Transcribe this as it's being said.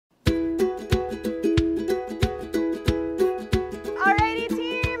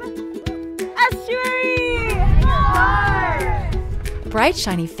bright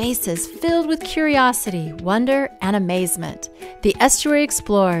shiny faces filled with curiosity, wonder, and amazement. The Estuary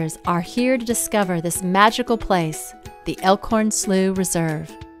Explorers are here to discover this magical place, the Elkhorn Slough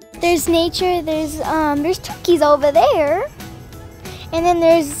Reserve. There's nature, there's turkeys over there, and then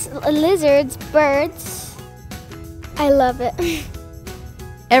there's lizards, birds. I love it.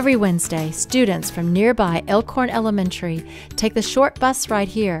 Every Wednesday, students from nearby Elkhorn Elementary take the short bus ride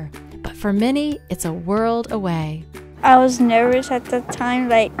here, but for many, it's a world away. I was nervous at the time,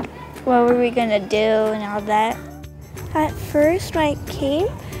 like, what were we gonna do and all that. At first, when I came,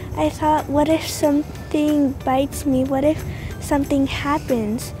 I thought, what if something bites me? What if something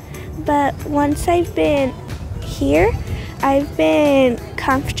happens? But once I've been here, I've been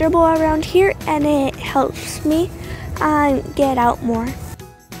comfortable around here, and it helps me get out more.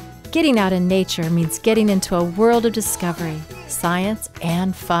 Getting out in nature means getting into a world of discovery, science,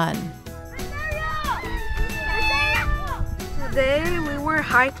 and fun. Today we were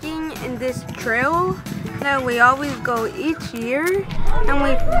hiking in this trail that we always go each year, and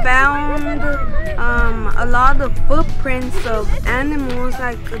we found a lot of footprints of animals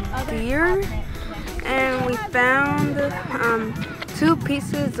like a deer, and we found 2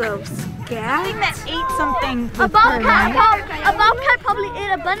 pieces of scat. Something that ate something. A bobcat probably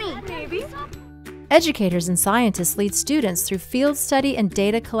ate a bunny. Maybe. Educators and scientists lead students through field study and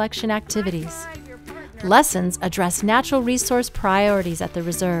data collection activities. Lessons address natural resource priorities at the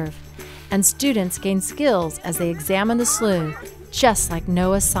reserve, and students gain skills as they examine the slough, just like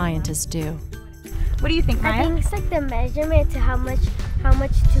NOAA scientists do. What do you think, Maya? I think it's like the measurement to how much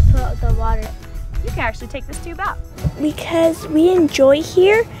to put the water. You can actually take this tube out. Because we enjoy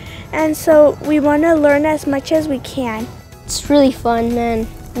here, and so we want to learn as much as we can. It's really fun, man.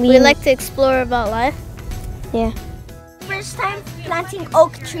 We like to explore about life. Yeah. First time planting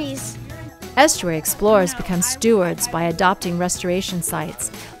oak trees. Estuary Explorers become stewards by adopting restoration sites,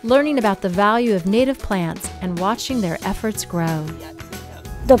 learning about the value of native plants, and watching their efforts grow.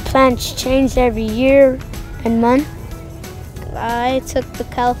 The plants change every year and month. I took the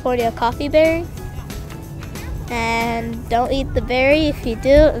California coffee berry, and don't eat the berry. If you do,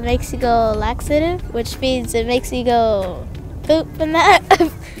 it makes you go laxative, which means it makes you go poop and that.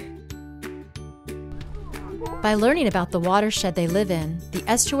 By learning about the watershed they live in, the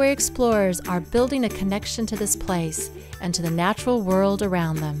Estuary Explorers are building a connection to this place and to the natural world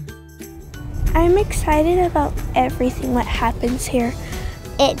around them. I'm excited about everything that happens here.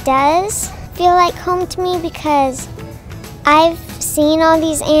 It does feel like home to me because I've seen all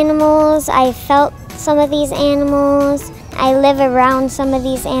these animals, I've felt some of these animals, I live around some of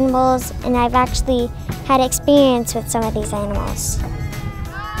these animals, and I've actually had experience with some of these animals.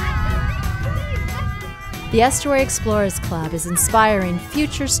 The Estuary Explorers Club is inspiring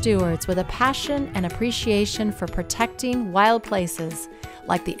future stewards with a passion and appreciation for protecting wild places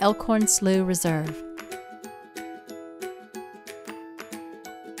like the Elkhorn Slough Reserve.